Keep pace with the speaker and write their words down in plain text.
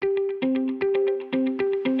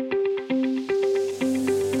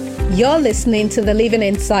You're listening to the Living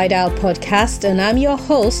Inside Out podcast, and I'm your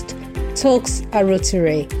host, Toks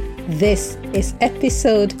Aroture. This is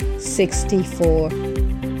episode 64.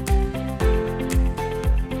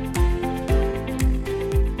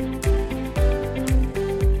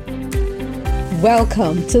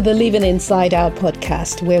 Welcome to the Living Inside Out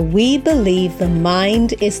podcast, where we believe the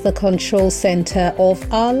mind is the control center of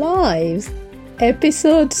our lives.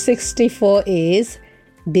 Episode 64 is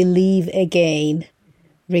Believe Again,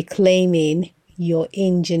 Reclaiming Your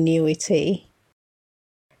Ingenuity.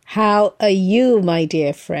 How are you, my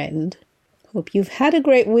dear friend? Hope you've had a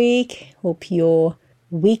great week. Hope your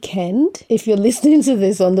weekend, if you're listening to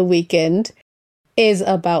this on the weekend, is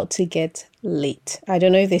about to get late. I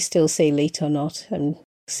don't know if they still say late or not. I'm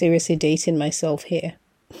seriously dating myself here.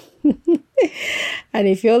 And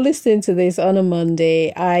if you're listening to this on a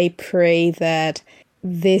Monday, I pray that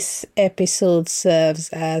this episode serves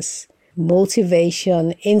as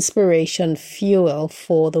motivation, inspiration, fuel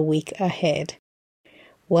for the week ahead.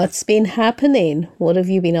 What's been happening? What have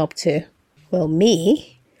you been up to? Well,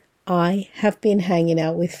 I have been hanging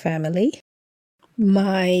out with family.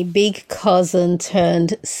 My big cousin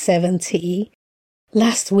turned 70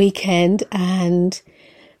 last weekend, and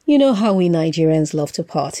you know how we Nigerians love to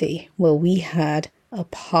party. Well, we had a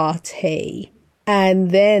party. And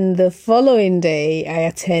then the following day, I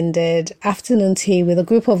attended afternoon tea with a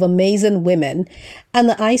group of amazing women. And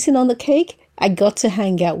the icing on the cake, I got to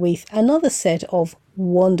hang out with another set of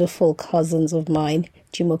wonderful cousins of mine,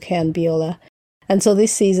 Jumoke and Biola. And so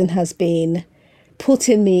this season has been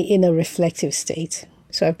putting me in a reflective state.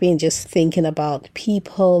 So I've been just thinking about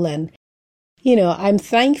people and, I'm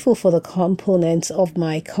thankful for the components of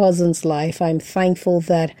my cousin's life. I'm thankful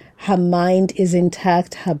that her mind is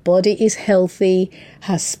intact, her body is healthy,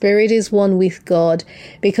 her spirit is one with God.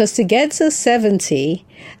 Because to get to 70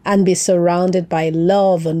 and be surrounded by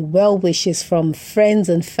love and well wishes from friends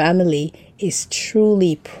and family is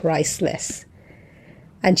truly priceless.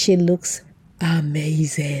 And she looks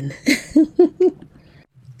amazing.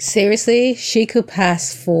 Seriously, she could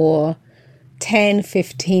pass for 10,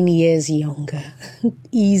 15 years younger,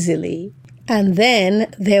 easily. And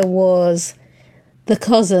then there was the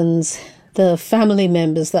cousins, the family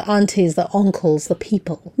members, the aunties, the uncles, the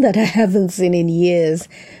people that I haven't seen in years,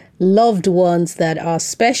 loved ones that are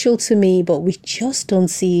special to me, but we just don't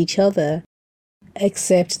see each other,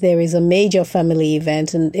 except there is a major family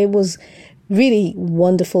event, and it was really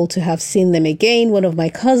wonderful to have seen them again. One of my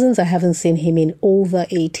cousins, I haven't seen him in over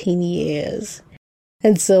 18 years.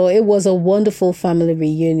 And so it was a wonderful family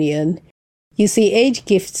reunion. You see, age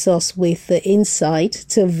gifts us with the insight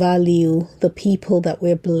to value the people that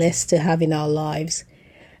we're blessed to have in our lives,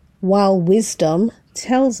 while wisdom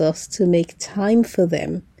tells us to make time for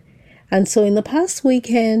them. And so in the past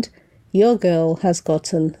weekend, your girl has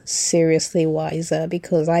gotten seriously wiser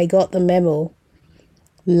because I got the memo.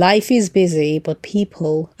 Life is busy, but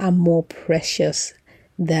people are more precious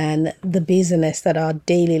than the busyness that our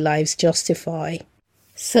daily lives justify.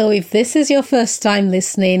 So if this is your first time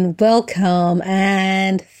listening, welcome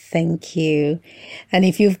and thank you. And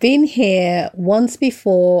if you've been here once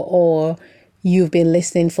before, or you've been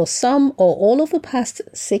listening for some or all of the past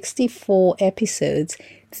 64 episodes,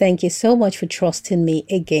 thank you so much for trusting me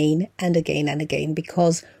again and again and again,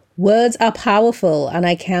 because words are powerful, and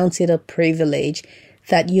I count it a privilege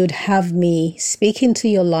that you'd have me speak into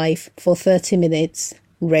your life for 30 minutes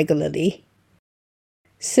regularly.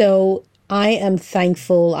 So I am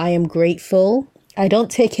thankful, I am grateful. I don't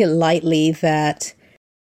take it lightly that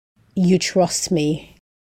you trust me.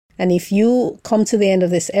 And if you come to the end of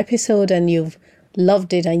this episode and you've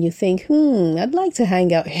loved it and you think, I'd like to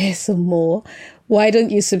hang out here some more, why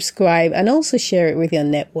don't you subscribe and also share it with your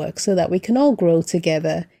network so that we can all grow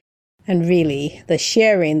together? And really, the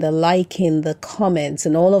sharing, the liking, the comments,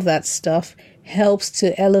 and all of that stuff helps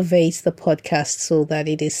to elevate the podcast so that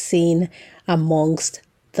it is seen amongst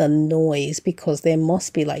the noise, because there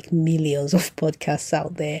must be like millions of podcasts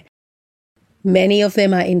out there. Many of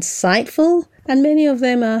them are insightful, and many of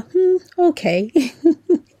them are, okay.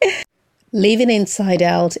 Living Inside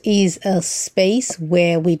Out is a space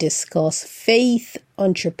where we discuss faith,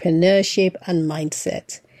 entrepreneurship, and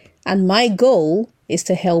mindset. And my goal is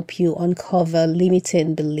to help you uncover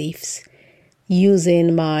limiting beliefs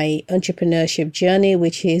using my entrepreneurship journey,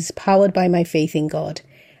 which is powered by my faith in God.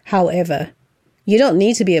 However, you don't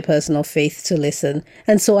need to be a person of faith to listen.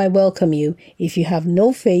 And so I welcome you if you have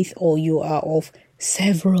no faith or you are of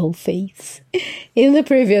several faiths. In the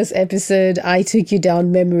previous episode, I took you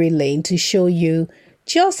down memory lane to show you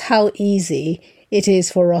just how easy it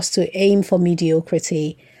is for us to aim for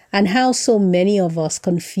mediocrity and how so many of us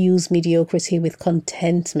confuse mediocrity with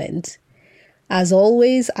contentment. As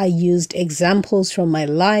always, I used examples from my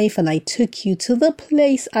life and I took you to the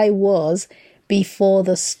place I was before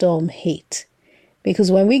the storm hit.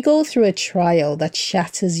 Because when we go through a trial that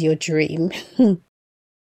shatters your dream,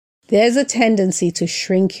 there's a tendency to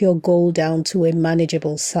shrink your goal down to a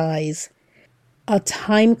manageable size. A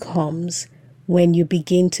time comes when you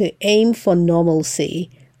begin to aim for normalcy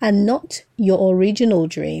and not your original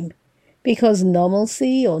dream, because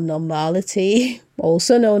normalcy or normality,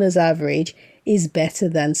 also known as average, is better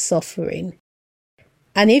than suffering.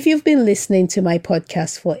 And if you've been listening to my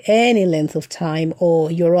podcast for any length of time,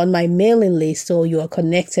 or you're on my mailing list, or you are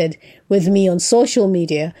connected with me on social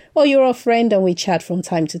media, or you're a friend and we chat from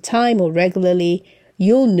time to time or regularly,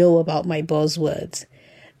 you'll know about my buzzwords.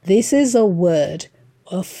 This is a word,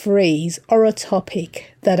 a phrase, or a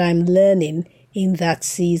topic that I'm learning in that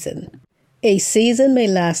season. A season may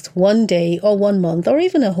last one day or 1 month or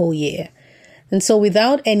even a whole year. And so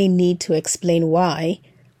without any need to explain why,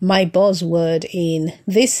 my buzzword in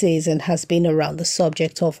this season has been around the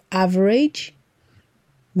subject of average,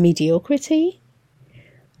 mediocrity,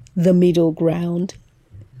 the middle ground,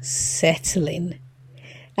 settling.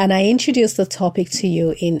 And I introduced the topic to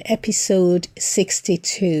you in episode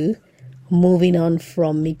 62, Moving On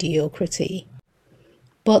from Mediocrity.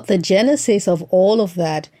 But the genesis of all of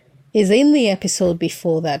that is in the episode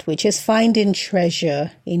before that, which is Finding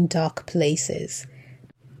Treasure in Dark Places.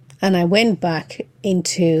 And I went back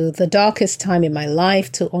into the darkest time in my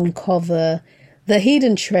life to uncover the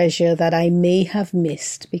hidden treasure that I may have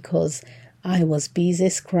missed because I was busy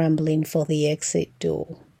scrambling for the exit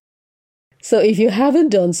door. So if you haven't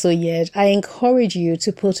done so yet, I encourage you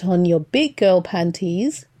to put on your big girl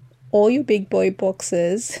panties or your big boy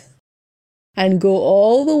boxers and go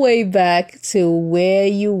all the way back to where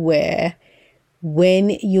you were when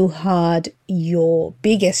you had your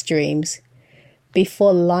biggest dreams,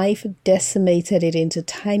 before life decimated it into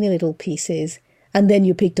tiny little pieces, and then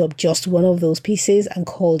you picked up just one of those pieces and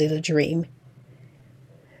called it a dream.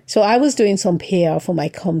 So I was doing some PR for my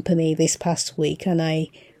company this past week, and I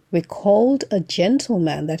recalled a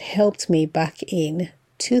gentleman that helped me back in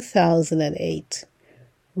 2008,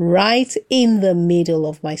 right in the middle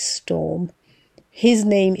of my storm. His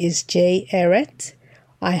name is Jay Eret.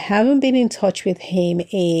 I haven't been in touch with him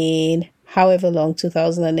in however long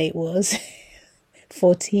 2008 was,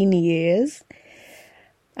 14 years.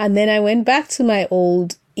 And then I went back to my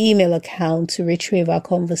old email account to retrieve our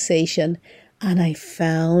conversation, and I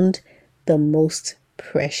found the most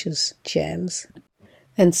precious gems.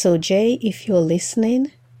 And so, Jay, if you're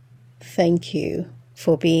listening, thank you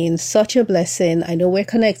for being such a blessing. I know we're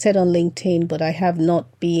connected on LinkedIn, but I have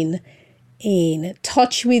not been in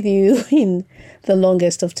touch with you in the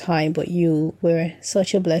longest of time, but you were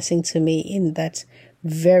such a blessing to me in that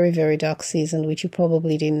very, very dark season, which you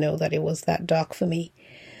probably didn't know that it was that dark for me.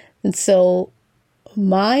 And so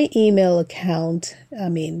my email account,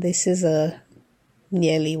 this is a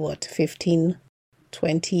nearly 15,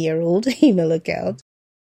 20-year-old email account.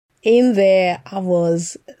 In there, I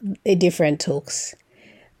was a different Tokes.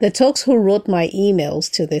 The Tokes who wrote my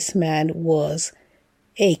emails to this man was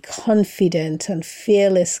a confident and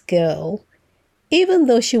fearless girl, even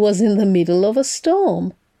though she was in the middle of a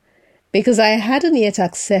storm, because I hadn't yet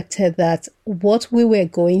accepted that what we were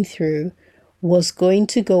going through was going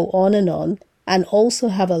to go on and also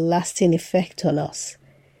have a lasting effect on us.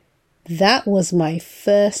 That was my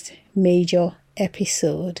first major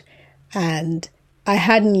episode, and I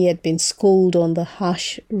hadn't yet been schooled on the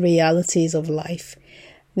harsh realities of life.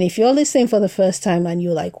 And if you're listening for the first time and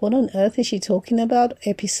you're like, what on earth is she talking about?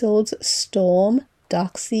 Episodes, storm,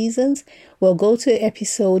 dark seasons? Well, go to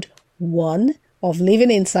episode 1 of Living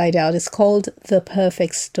Inside Out. It's called The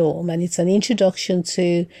Perfect Storm, and it's an introduction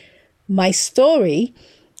to my story.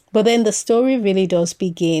 But then the story really does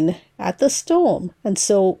begin at the storm. And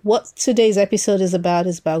so what today's episode is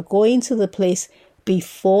about going to the place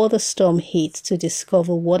before the storm hit to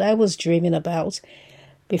discover what I was dreaming about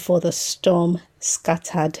before the storm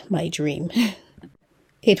scattered my dream.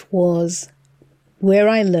 It was where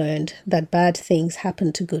I learned that bad things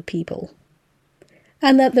happen to good people,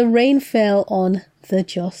 and that the rain fell on the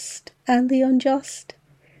just and the unjust.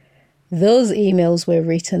 Those emails were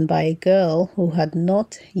written by a girl who had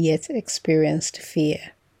not yet experienced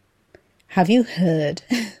fear. Have you heard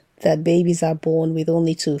that babies are born with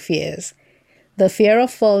only 2 fears? The fear of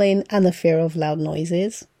falling and the fear of loud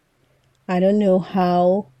noises. I don't know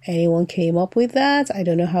how anyone came up with that. I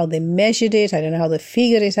don't know how they measured it. I don't know how they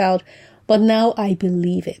figured it out. But now I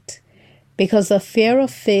believe it, because the fear of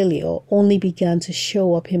failure only began to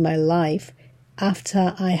show up in my life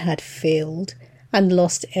after I had failed and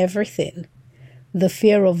lost everything. The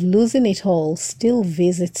fear of losing it all still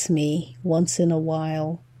visits me once in a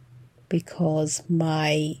while because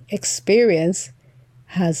my experience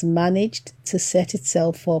has managed to set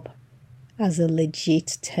itself up as a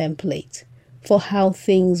legit template for how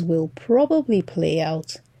things will probably play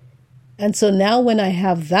out. And so now when I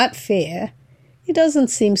have that fear, it doesn't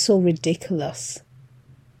seem so ridiculous.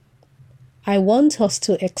 I want us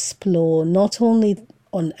to explore not only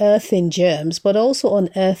unearthing germs, but also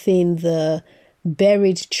unearthing the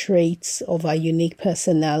buried traits of our unique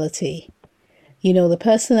personality. You know, the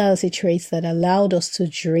personality traits that allowed us to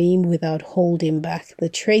dream without holding back, the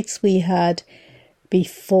traits we had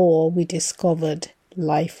before we discovered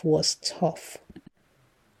life was tough.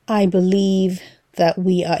 I believe that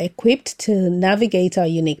we are equipped to navigate our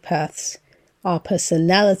unique paths. Our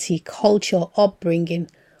personality, culture, upbringing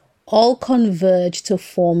all converge to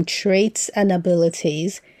form traits and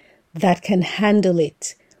abilities that can handle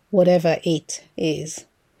it, whatever it is.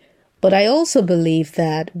 But I also believe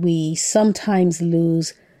that we sometimes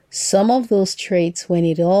lose some of those traits when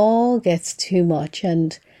it all gets too much.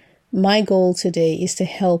 And my goal today is to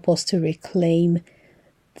help us to reclaim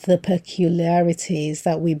the peculiarities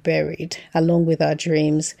that we buried along with our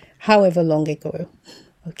dreams, however long ago.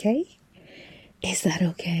 Okay? Is that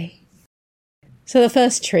okay? So the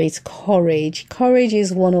first trait, courage. Courage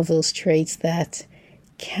is one of those traits that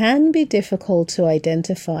can be difficult to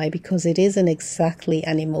identify because it isn't exactly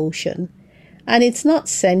an emotion, and it's not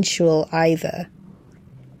sensual either.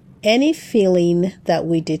 Any feeling that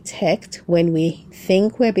we detect when we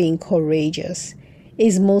think we're being courageous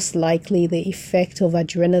is most likely the effect of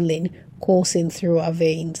adrenaline coursing through our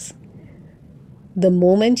veins. The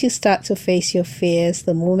moment you start to face your fears,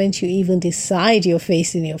 the moment you even decide you're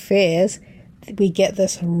facing your fears, we get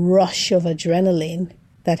this rush of adrenaline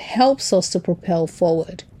that helps us to propel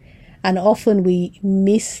forward. And often we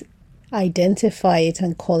misidentify it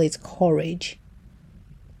and call it courage.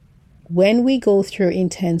 When we go through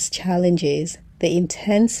intense challenges, the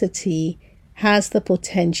intensity has the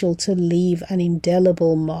potential to leave an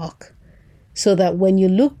indelible mark, so that when you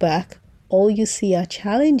look back, all you see are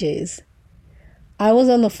challenges. I was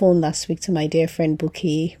on the phone last week to my dear friend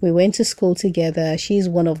Buki. We went to school together. She's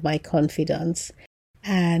one of my confidants.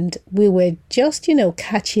 And we were just,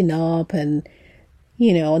 catching up and,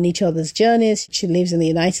 on each other's journeys. She lives in the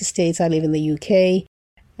United States. I live in the UK.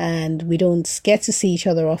 And we don't get to see each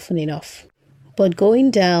other often enough. But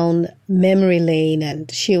going down memory lane,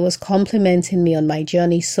 and she was complimenting me on my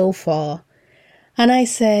journey so far. And I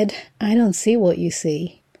said, I don't see what you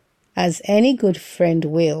see. As any good friend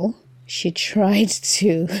will, she tried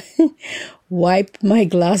to wipe my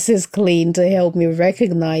glasses clean to help me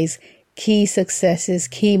recognize key successes,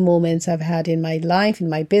 key moments I've had in my life, in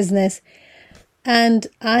my business. And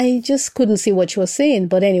I just couldn't see what she was saying.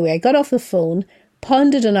 But anyway, I got off the phone,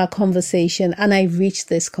 pondered on our conversation, and I reached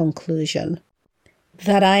this conclusion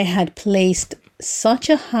that I had placed such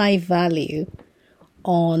a high value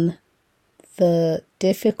on the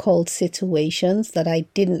difficult situations that I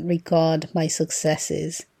didn't regard my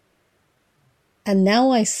successes. And now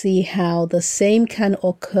I see how the same can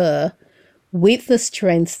occur with the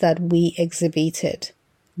strengths that we exhibited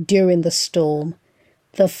during the storm.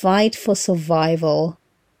 The fight for survival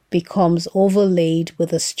becomes overlaid with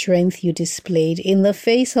the strength you displayed in the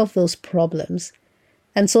face of those problems.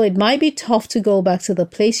 And so it might be tough to go back to the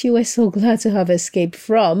place you were so glad to have escaped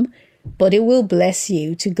from, but it will bless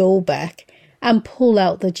you to go back and pull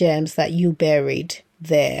out the gems that you buried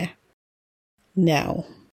there. Now,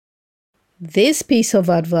 this piece of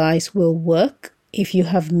advice will work if you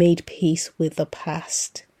have made peace with the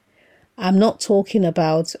past. I'm not talking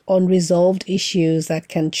about unresolved issues that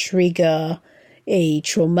can trigger a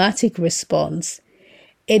traumatic response.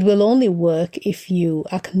 It will only work if you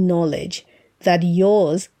acknowledge that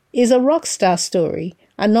yours is a rock star story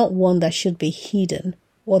and not one that should be hidden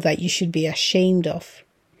or that you should be ashamed of.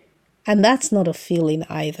 And that's not a feeling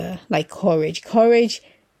either, like courage. Courage,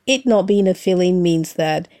 it not being a feeling means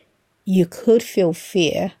that you could feel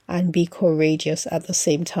fear and be courageous at the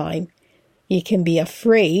same time. You can be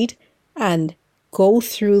afraid and go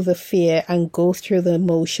through the fear and go through the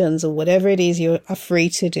emotions or whatever it is you're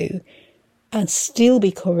afraid to do and still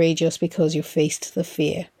be courageous because you faced the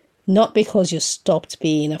fear, not because you stopped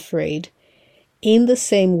being afraid. In the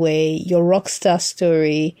same way, your rockstar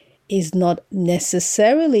story is not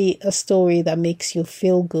necessarily a story that makes you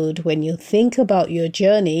feel good when you think about your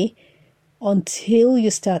journey until you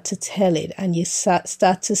start to tell it and you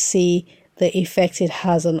start to see the effect it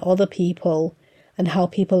has on other people and how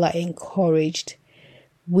people are encouraged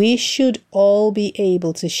We should all be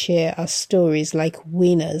able to share our stories like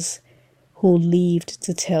winners who lived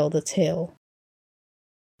to tell the tale.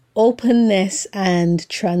 Openness and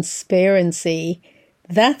transparency,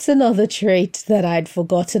 that's another trait that I'd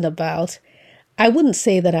forgotten about. I wouldn't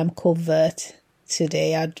say that I'm covert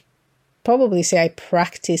today. I'd probably say I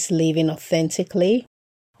practice living authentically.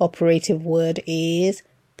 Operative word is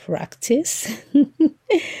practice.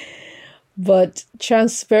 But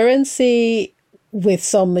transparency with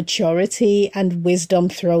some maturity and wisdom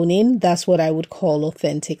thrown in, that's what I would call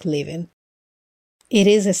authentic living. It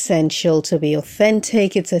is essential to be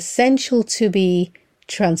authentic. It's essential to be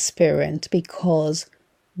transparent, because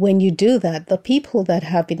when you do that, the people that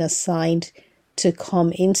have been assigned to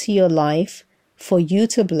come into your life for you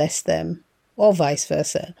to bless them, or vice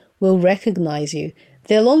versa, will recognize you.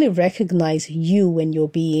 They'll only recognize you when you're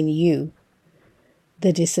being you.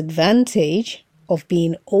 The disadvantage of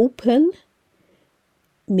being open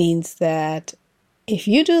means that if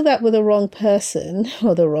you do that with the wrong person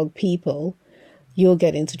or the wrong people, you'll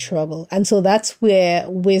get into trouble. And so that's where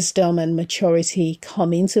wisdom and maturity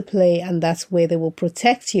come into play, and that's where they will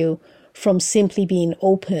protect you from simply being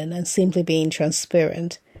open and simply being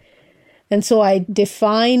transparent. And so I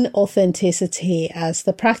define authenticity as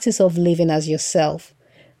the practice of living as yourself,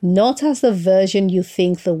 not as the version you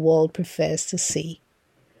think the world prefers to see.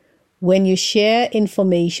 When you share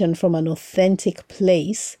information from an authentic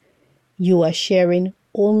place, you are sharing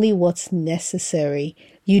only what's necessary.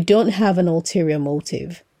 You don't have an ulterior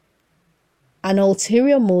motive. An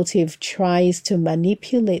ulterior motive tries to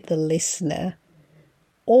manipulate the listener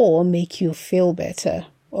or make you feel better,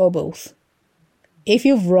 or both. If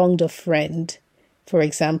you've wronged a friend, for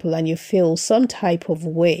example, and you feel some type of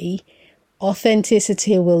way,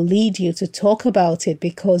 authenticity will lead you to talk about it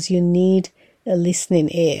because you need a listening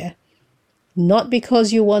ear, not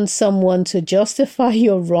because you want someone to justify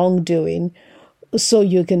your wrongdoing so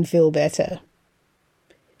you can feel better.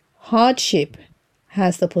 Hardship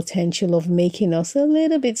has the potential of making us a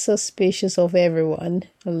little bit suspicious of everyone,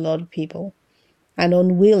 a lot of people, and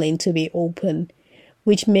unwilling to be open,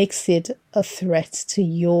 which makes it a threat to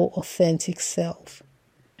your authentic self.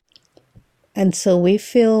 And so we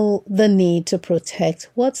feel the need to protect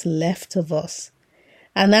what's left of us,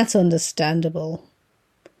 and that's understandable.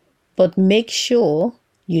 But make sure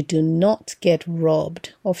you do not get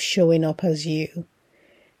robbed of showing up as you,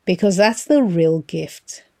 because that's the real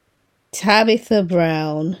gift. Tabitha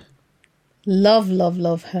Brown,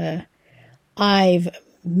 love her. I've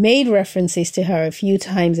made references to her a few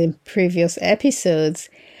times in previous episodes,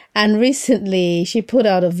 and recently she put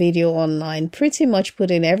out a video online pretty much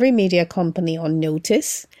putting every media company on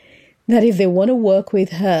notice that if they want to work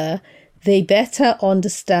with her, they better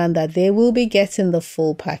understand that they will be getting the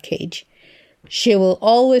full package. She will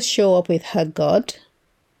always show up with her God,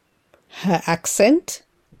 her accent,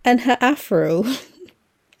 and her afro.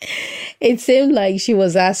 It seemed like she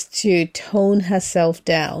was asked to tone herself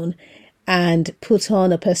down and put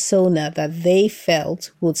on a persona that they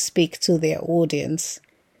felt would speak to their audience.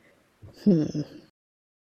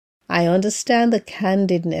 I understand the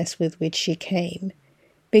candidness with which she came,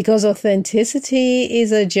 because authenticity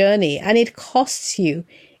is a journey and it costs you.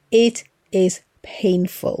 It is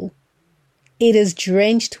painful. It is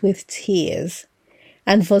drenched with tears.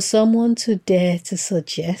 And for someone to dare to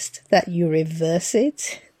suggest that you reverse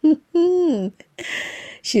it,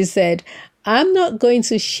 she said, I'm not going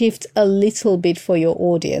to shift a little bit for your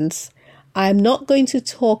audience. I'm not going to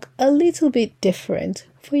talk a little bit different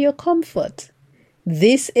for your comfort.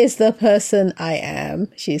 This is the person I am,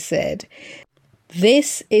 she said.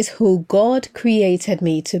 This is who God created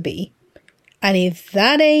me to be. And if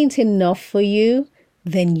that ain't enough for you,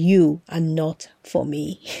 then you are not for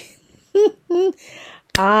me.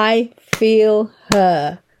 I feel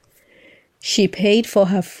her. She paid for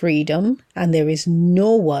her freedom, and there is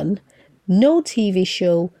no one, no TV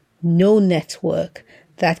show, no network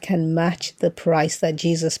that can match the price that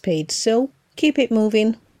Jesus paid. So keep it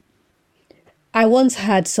moving. I once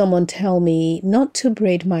had someone tell me not to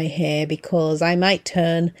braid my hair because I might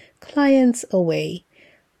turn clients away.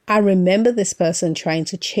 I remember this person trying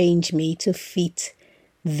to change me to fit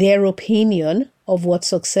their opinion of what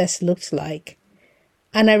success looked like.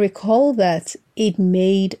 And I recall that it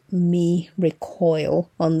made me recoil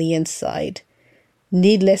on the inside.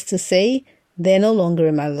 Needless to say, they're no longer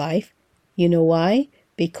in my life. You know why?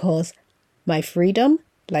 Because my freedom,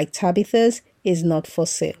 like Tabitha's, is not for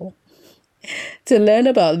sale. To learn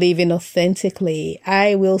about living authentically,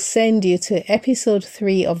 I will send you to episode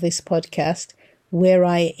 3 of this podcast, where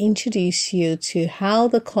I introduce you to how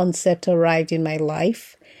the concept arrived in my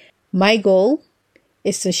life. My goal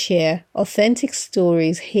is to share authentic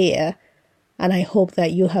stories here. And I hope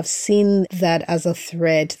that you have seen that as a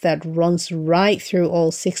thread that runs right through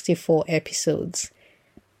all 64 episodes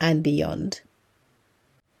and beyond.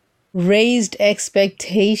 Raised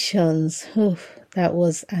expectations. That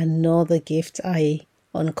was another gift I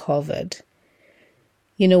uncovered.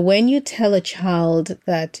 You know, when you tell a child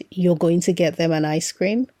that you're going to get them an ice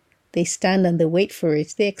cream, they stand and they wait for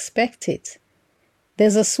it. They expect it.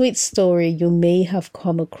 There's a sweet story you may have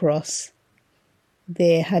come across.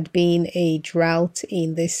 There had been a drought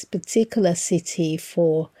in this particular city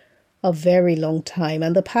for a very long time,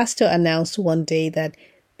 and the pastor announced one day that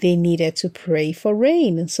they needed to pray for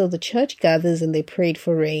rain. And so the church gathers and they prayed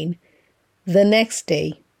for rain. The next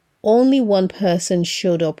day, only one person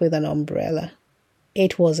showed up with an umbrella.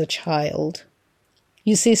 It was a child.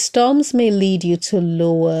 You see, storms may lead you to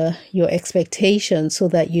lower your expectations so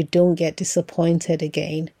that you don't get disappointed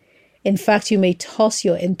again. In fact, you may toss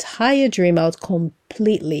your entire dream out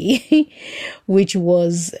completely, which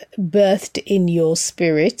was birthed in your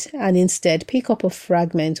spirit, and instead pick up a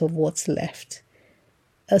fragment of what's left.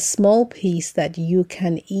 A small piece that you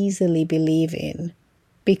can easily believe in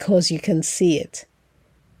because you can see it.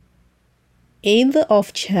 In the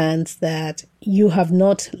off chance that you have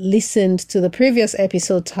not listened to the previous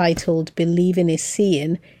episode titled Believing is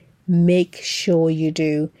Seeing, make sure you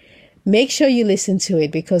do. Make sure you listen to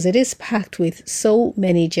it because it is packed with so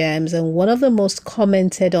many gems, and one of the most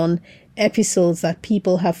commented on episodes that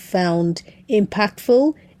people have found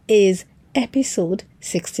impactful is episode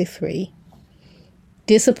 63.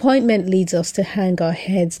 Disappointment leads us to hang our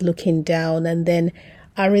heads looking down, and then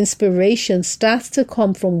our inspiration starts to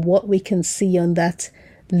come from what we can see on that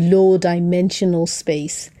low dimensional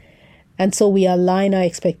space. And so we align our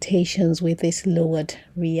expectations with this lowered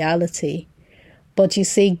reality. But you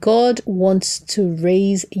see, God wants to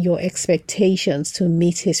raise your expectations to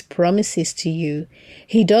meet his promises to you.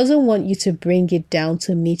 He doesn't want you to bring it down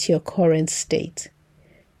to meet your current state.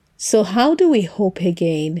 So how do we hope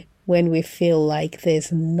again when we feel like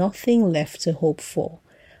there's nothing left to hope for?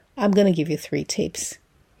 I'm going to give you 3 tips.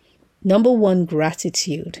 Number 1,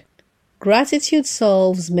 gratitude. Gratitude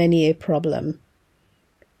solves many a problem.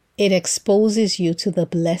 It exposes you to the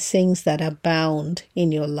blessings that abound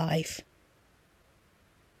in your life.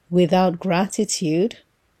 Without gratitude,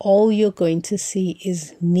 all you're going to see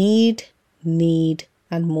is need,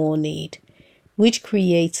 and more need, which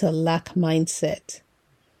creates a lack mindset.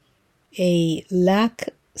 A lack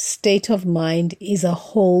state of mind is a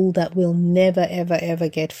hole that will never, ever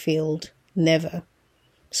get filled. Never.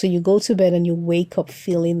 So you go to bed and you wake up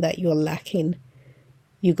feeling that you're lacking.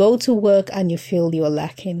 You go to work and you feel you're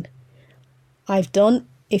lacking. I've done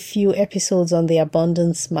a few episodes on the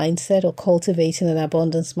abundance mindset or cultivating an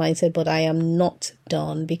abundance mindset, but I am not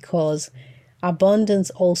done because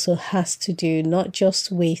abundance also has to do not just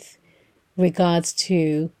with regards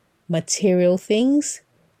to material things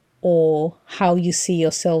or how you see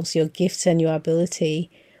yourselves, your gifts and your ability,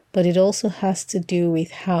 but it also has to do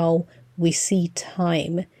with how we see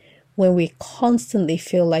time when we constantly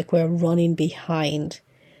feel like we're running behind,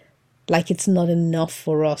 like it's not enough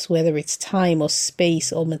for us, whether it's time or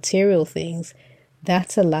space or material things.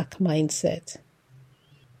 That's a lack mindset.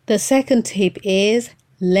 The second tip is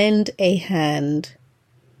lend a hand,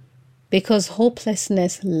 because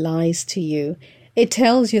hopelessness lies to you. It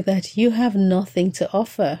tells you that you have nothing to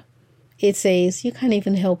offer. It says you can't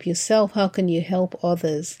even help yourself. How can you help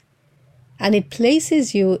others? And it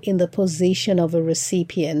places you in the position of a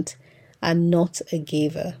recipient and not a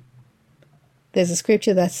giver. There's a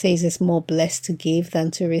scripture that says it's more blessed to give than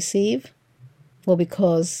to receive. Well,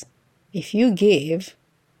 because if you give,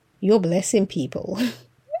 you're blessing people.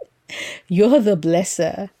 You're the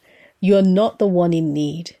blesser. You're not the one in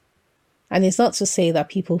need. And it's not to say that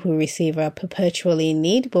people who receive are perpetually in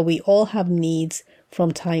need, but we all have needs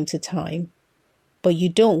from time to time. But you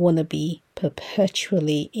don't want to be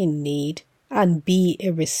perpetually in need and be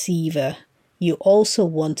a receiver. You also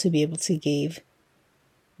want to be able to give.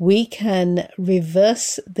 We can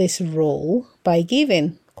reverse this role by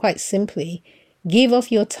giving, quite simply. Give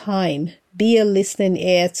of your time. Be a listening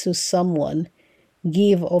ear to someone.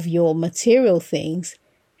 Give of your material things.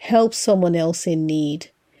 Help someone else in need.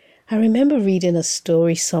 I remember reading a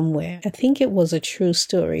story somewhere. I think it was a true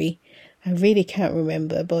story. I really can't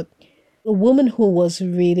remember, but a woman who was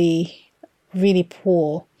really, really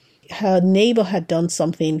poor, her neighbor had done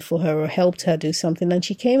something for her or helped her do something, and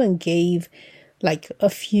she came and gave like a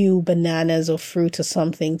few bananas or fruit or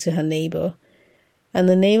something to her neighbor. And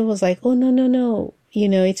the neighbor was like, oh, no,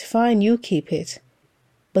 it's fine, you keep it.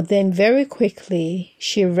 But then very quickly,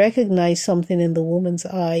 she recognized something in the woman's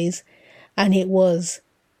eyes, And it was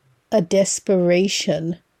a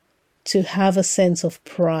desperation to have a sense of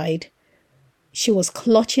pride. She was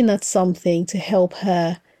clutching at something to help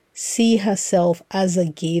her see herself as a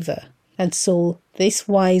giver. And so this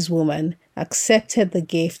wise woman accepted the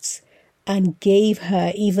gifts and gave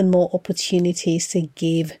her even more opportunities to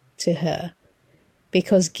give to her.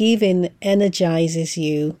 Because giving energizes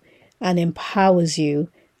you and empowers you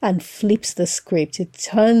and flips the script. It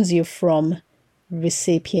turns you from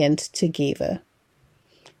recipient to giver.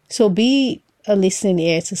 So be a listening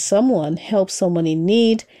ear to someone, help someone in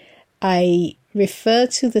need. I refer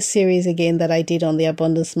to the series again that I did on the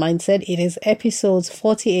abundance mindset. It is episodes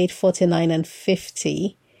 48, 49, and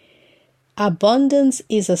 50. Abundance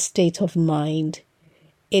is a state of mind.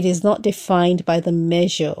 It is not defined by the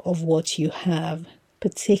measure of what you have,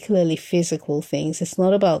 particularly physical things. It's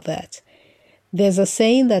not about that. There's a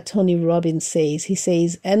saying that Tony Robbins says. He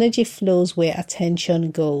says, energy flows where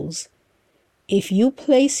attention goes. If you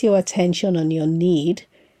place your attention on your need,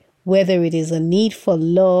 whether it is a need for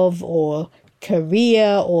love or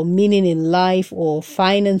career or meaning in life or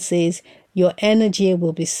finances, your energy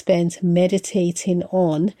will be spent meditating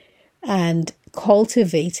on and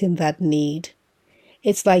cultivating that need.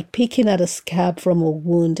 It's like picking at a scab from a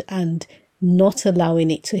wound and not allowing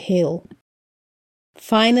it to heal.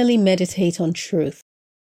 Finally, meditate on truth.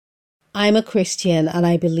 I'm a Christian and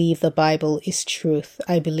I believe the Bible is truth.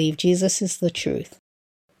 I believe Jesus is the truth.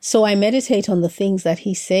 So I meditate on the things that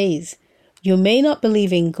he says. You may not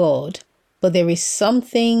believe in God, but there is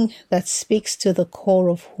something that speaks to the core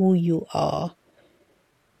of who you are.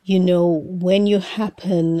 You know, when you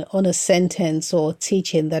happen on a sentence or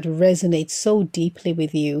teaching that resonates so deeply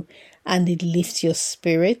with you and it lifts your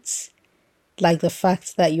spirits, like the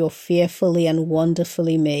fact that you're fearfully and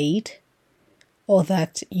wonderfully made, or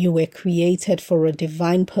that you were created for a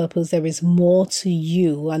divine purpose. There is more to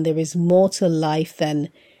you and there is more to life than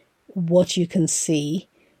what you can see.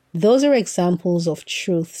 Those are examples of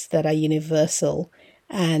truths that are universal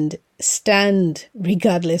and stand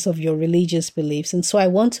regardless of your religious beliefs. And so I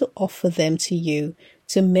want to offer them to you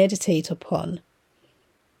to meditate upon.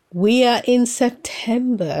 We are in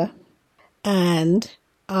September and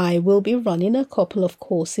I will be running a couple of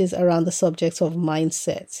courses around the subject of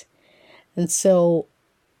mindset. And so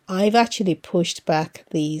I've actually pushed back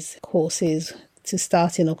these courses to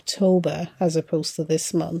start in October as opposed to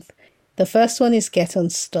this month. The first one is Get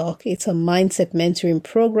Unstuck. It's a mindset mentoring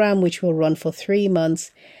program which will run for 3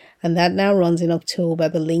 months, and that now runs in October.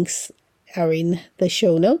 The links are in the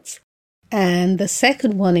show notes. And the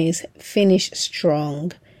second one is Finish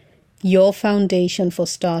Strong, your foundation for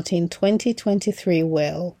starting 2023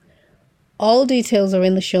 well. All details are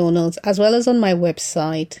in the show notes as well as on my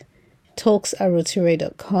website,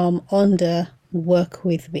 talksarotere.com, under Work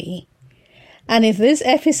With Me. And if this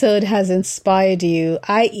episode has inspired you,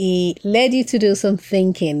 i.e. led you to do some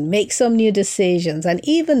thinking, make some new decisions, and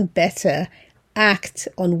even better, act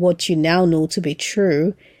on what you now know to be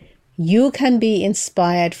true, you can be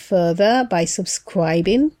inspired further by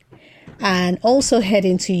subscribing and also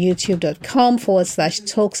heading to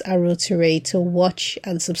youtube.com/talksarotere to watch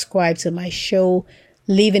and subscribe to my show,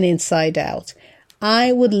 Living Inside Out.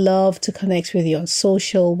 I would love to connect with you on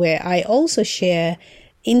social, where I also share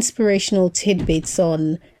inspirational tidbits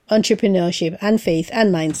on entrepreneurship and faith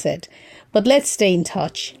and mindset. But let's stay in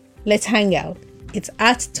touch. Let's hang out. It's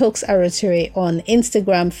at Talks Arotere on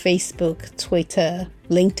Instagram, Facebook, Twitter,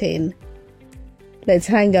 LinkedIn. Let's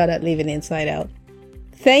hang out at Living Inside Out.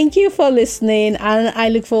 Thank you for listening, and I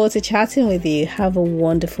look forward to chatting with you. Have a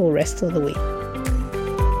wonderful rest of the week.